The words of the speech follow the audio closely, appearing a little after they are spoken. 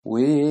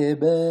We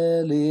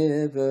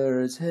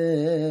believers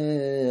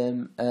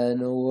him and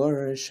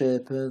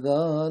worship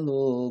the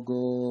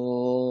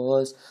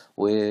Logos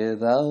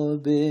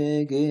without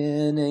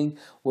beginning,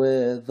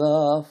 with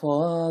the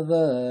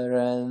Father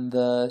and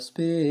the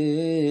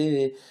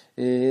Spirit,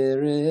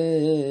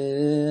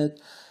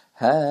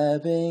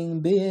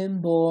 having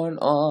been born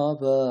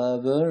of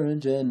a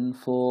virgin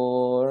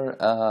for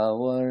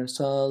our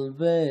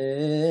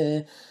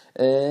salvation.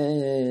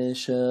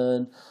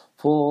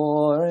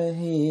 For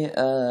he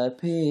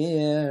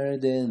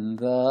appeared in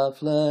the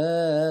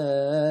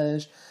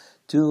flesh,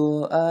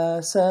 to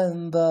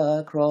ascend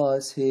the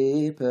cross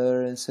he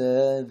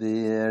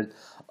persevered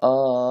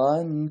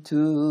unto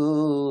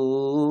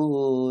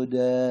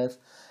death,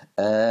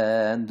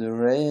 and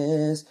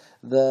raised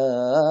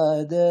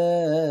the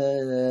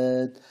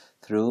dead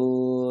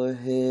through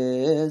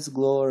his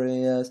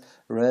glorious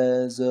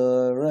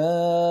resurrection.